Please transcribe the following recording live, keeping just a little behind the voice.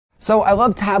So I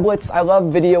love tablets, I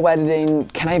love video editing.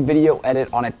 Can I video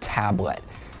edit on a tablet?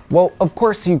 Well, of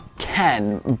course you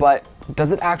can, but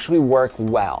does it actually work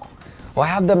well? Well, I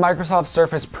have the Microsoft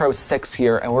Surface Pro 6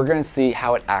 here, and we're gonna see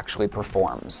how it actually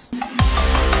performs.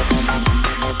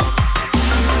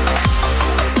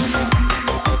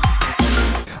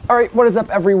 Alright, what is up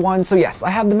everyone? So yes,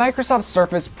 I have the Microsoft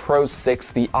Surface Pro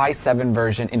 6, the i7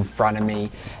 version in front of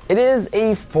me. It is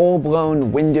a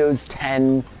full-blown Windows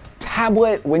 10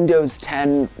 tablet, Windows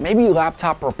 10, maybe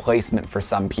laptop replacement for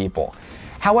some people.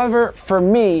 However, for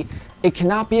me, it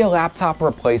cannot be a laptop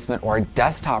replacement or a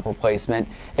desktop replacement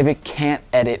if it can't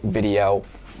edit video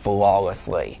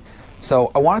flawlessly.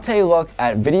 So I want to take a look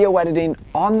at video editing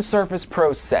on the Surface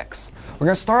Pro 6. We're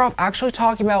going to start off actually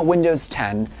talking about Windows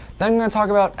 10, then I'm going to talk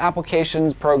about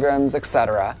applications, programs,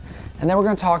 etc. And then we're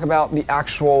going to talk about the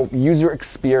actual user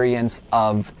experience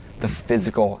of the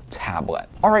physical tablet.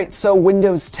 Alright, so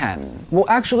Windows 10. Well,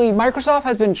 actually, Microsoft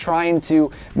has been trying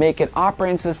to make an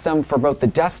operating system for both the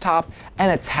desktop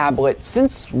and a tablet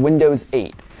since Windows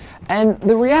 8. And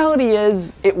the reality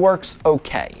is, it works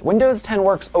okay. Windows 10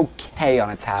 works okay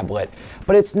on a tablet,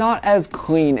 but it's not as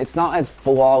clean, it's not as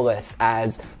flawless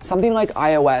as something like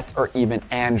iOS or even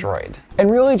Android. And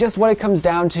really just what it comes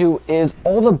down to is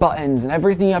all the buttons and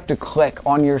everything you have to click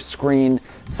on your screen.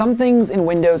 Some things in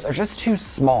Windows are just too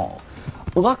small.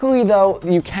 Luckily though,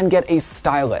 you can get a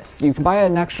stylus. You can buy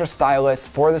an extra stylus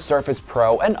for the Surface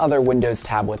Pro and other Windows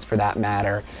tablets for that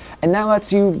matter. And that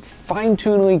lets you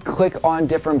fine-tunedly click on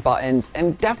different buttons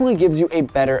and definitely gives you a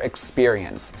better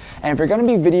experience. And if you're going to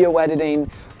be video editing,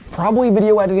 probably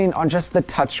video editing on just the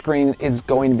touchscreen is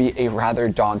going to be a rather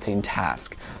daunting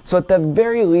task. So at the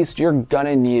very least, you're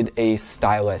gonna need a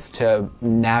stylus to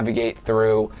navigate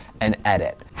through and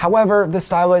edit. However, the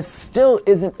stylus still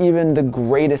isn't even the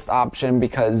greatest option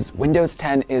because Windows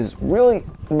 10 is really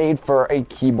made for a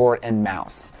keyboard and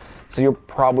mouse. So you're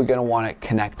probably going to want to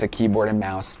connect a keyboard and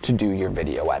mouse to do your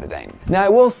video editing. Now I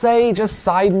will say, just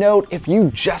side note, if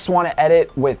you just want to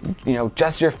edit with,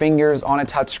 just your fingers on a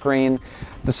touchscreen,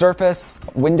 the Surface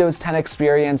Windows 10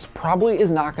 experience probably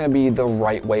is not going to be the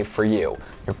right way for you.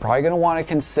 You're probably going to want to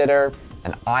consider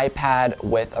an iPad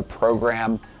with a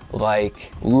program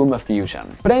like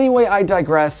LumaFusion. But anyway, I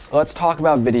digress. Let's talk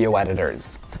about video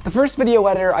editors. The first video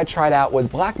editor I tried out was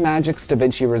Blackmagic's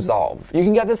DaVinci Resolve. You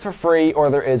can get this for free or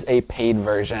there is a paid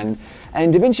version.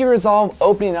 And DaVinci Resolve,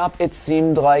 opening up, it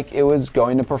seemed like it was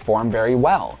going to perform very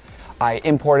well. I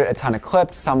imported a ton of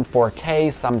clips, some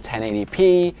 4K, some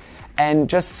 1080p, and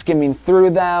just skimming through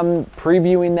them,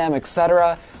 previewing them,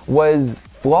 etc. was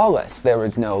flawless. There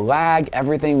was no lag,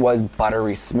 everything was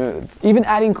buttery smooth. Even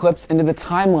adding clips into the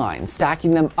timeline,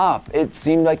 stacking them up, it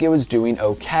seemed like it was doing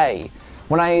okay.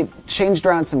 When I changed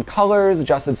around some colors,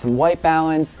 adjusted some white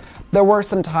balance, there were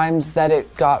some times that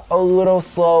it got a little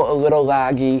slow, a little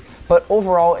laggy, but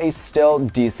overall a still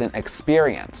decent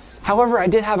experience. However, I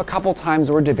did have a couple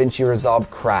times where DaVinci Resolve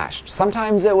crashed.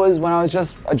 Sometimes it was when I was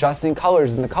just adjusting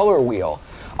colors in the color wheel.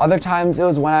 Other times it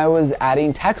was when I was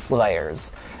adding text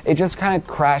layers. It just kind of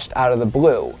crashed out of the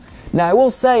blue. Now I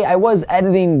will say I was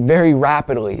editing very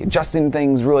rapidly, adjusting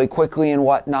things really quickly and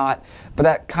whatnot, but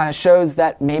that kind of shows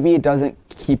that maybe it doesn't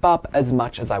keep up as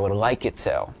much as I would like it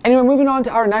to. Anyway, moving on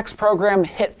to our next program,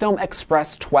 HitFilm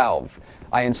Express 12.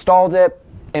 I installed it,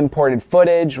 imported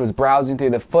footage, was browsing through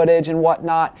the footage and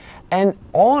whatnot, and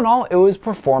all in all, it was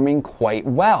performing quite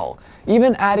well.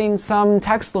 Even adding some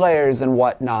text layers and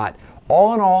whatnot,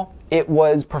 all in all, it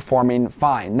was performing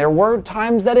fine. There were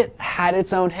times that it had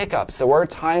its own hiccups. There were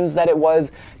times that it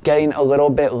was getting a little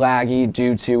bit laggy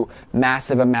due to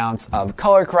massive amounts of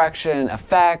color correction,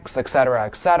 effects, etc.,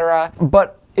 etc.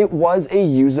 But it was a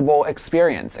usable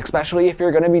experience, especially if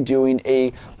you're going to be doing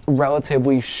a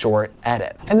relatively short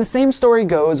edit. And the same story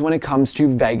goes when it comes to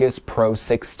Vegas Pro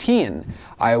 16.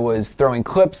 I was throwing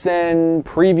clips in,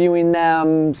 previewing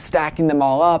them, stacking them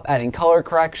all up, adding color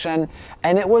correction,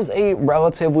 and it was a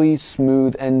relatively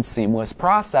smooth and seamless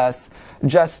process.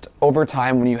 Just over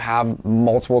time, when you have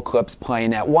multiple clips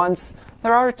playing at once,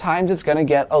 there are times it's going to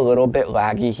get a little bit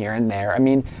laggy here and there. I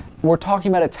mean, we're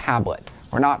talking about a tablet.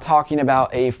 We're not talking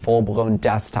about a full-blown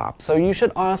desktop, so you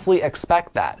should honestly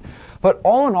expect that. But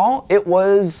all in all, it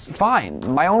was fine.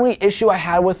 My only issue I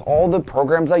had with all the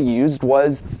programs I used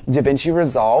was DaVinci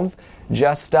Resolve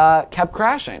just kept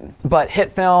crashing. But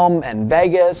HitFilm and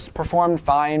Vegas performed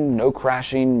fine, no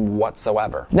crashing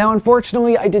whatsoever. Now,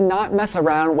 unfortunately, I did not mess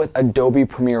around with Adobe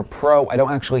Premiere Pro. I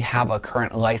don't actually have a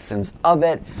current license of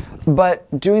it, but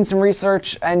doing some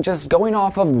research and just going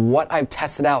off of what I've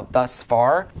tested out thus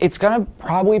far, it's gonna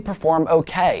probably perform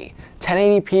okay.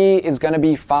 1080p is gonna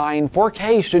be fine.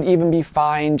 4K should even be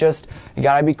fine. Just you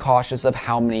gotta be cautious of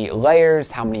how many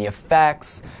layers, how many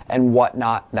effects, and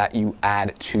whatnot that you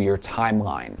add to your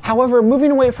timeline. However, moving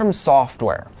away from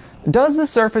software, does the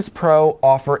Surface Pro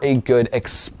offer a good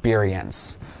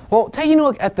experience? Well, taking a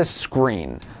look at the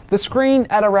screen. The screen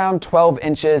at around 12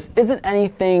 inches isn't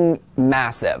anything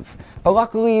massive, but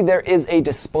luckily there is a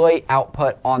display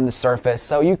output on the Surface,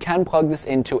 so you can plug this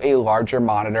into a larger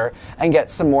monitor and get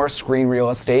some more screen real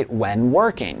estate when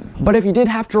working. But if you did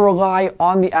have to rely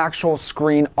on the actual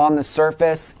screen on the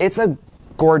Surface, it's a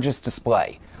gorgeous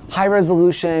display. High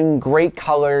resolution, great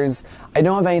colors. I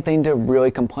don't have anything to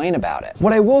really complain about it.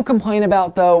 What I will complain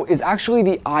about though is actually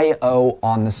the I/O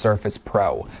on the Surface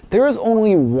Pro. There is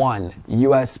only one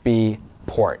USB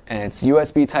port, and it's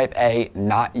USB Type A,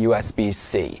 not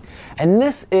USB-C. And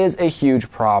this is a huge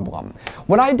problem.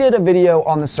 When I did a video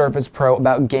on the Surface Pro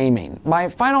about gaming, my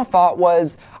final thought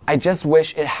was, I just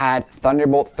wish it had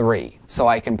Thunderbolt 3 so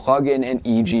I can plug in an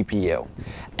eGPU.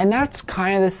 And that's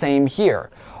kind of the same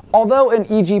here. Although an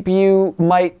eGPU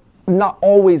might not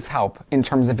always help in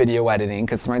terms of video editing,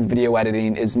 because sometimes video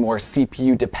editing is more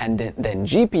CPU dependent than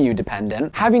GPU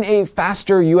dependent, having a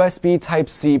faster USB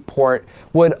Type-C port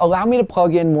would allow me to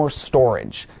plug in more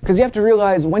storage. Because you have to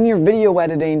realize when you're video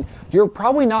editing, you're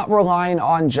probably not relying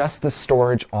on just the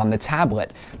storage on the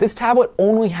tablet. This tablet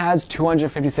only has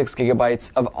 256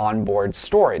 gigabytes of onboard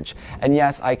storage. And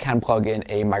yes, I can plug in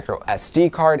a micro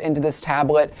SD card into this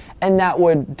tablet, and that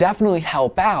would definitely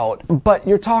help out. But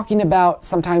you're talking about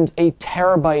sometimes a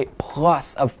terabyte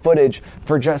plus of footage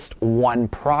for just one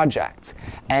project.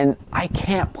 And I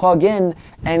can't plug in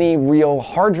any real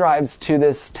hard drives to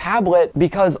this tablet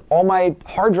because all my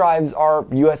hard drives are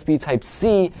USB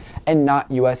Type-C and not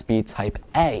USB Type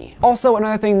A. Also,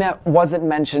 another thing that wasn't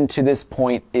mentioned to this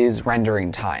point is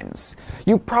rendering times.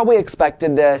 You probably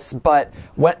expected this, but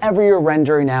whenever you're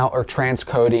rendering out or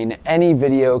transcoding any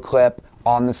video clip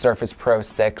on the Surface Pro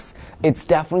 6, it's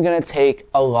definitely going to take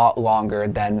a lot longer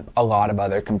than a lot of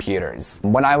other computers.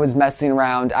 When I was messing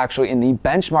around actually in the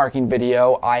benchmarking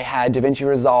video, I had DaVinci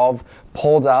Resolve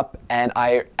pulled up and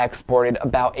I exported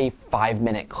about a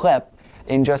 5-minute clip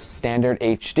in just standard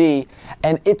HD,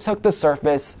 and it took the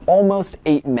Surface almost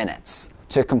 8 minutes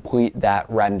to complete that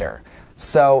render.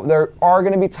 So there are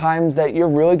going to be times that you're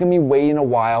really going to be waiting a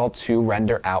while to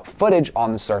render out footage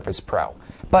on the Surface Pro.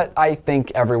 But I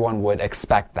think everyone would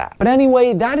expect that. But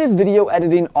anyway, that is video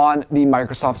editing on the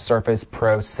Microsoft Surface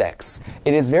Pro 6.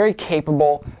 It is very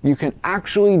capable. You can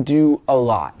actually do a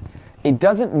lot. It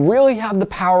doesn't really have the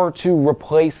power to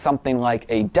replace something like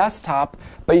a desktop,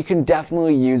 but you can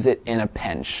definitely use it in a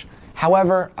pinch.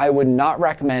 However, I would not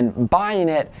recommend buying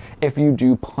it if you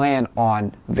do plan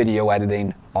on video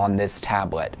editing on this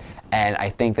tablet. And I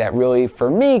think that really, for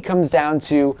me, comes down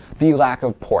to the lack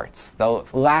of ports, the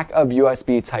lack of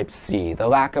USB Type-C, the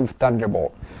lack of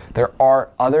Thunderbolt. There are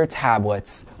other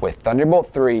tablets with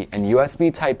Thunderbolt 3 and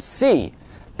USB Type-C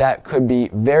that could be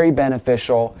very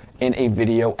beneficial in a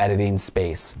video editing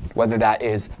space, whether that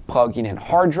is plugging in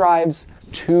hard drives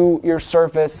to your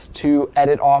Surface to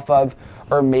edit off of,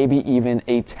 or maybe even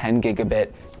a 10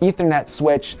 gigabit Ethernet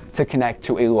switch to connect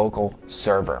to a local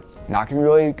server. Not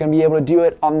really going to be able to do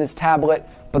it on this tablet,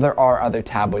 but there are other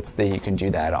tablets that you can do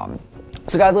that on.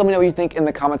 So guys, let me know what you think in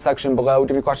the comment section below.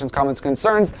 Do you have any questions, comments,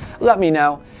 concerns? Let me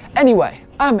know. Anyway,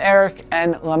 I'm Eric,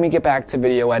 and let me get back to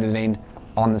video editing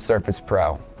on the Surface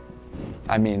Pro.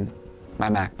 I mean, my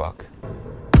MacBook.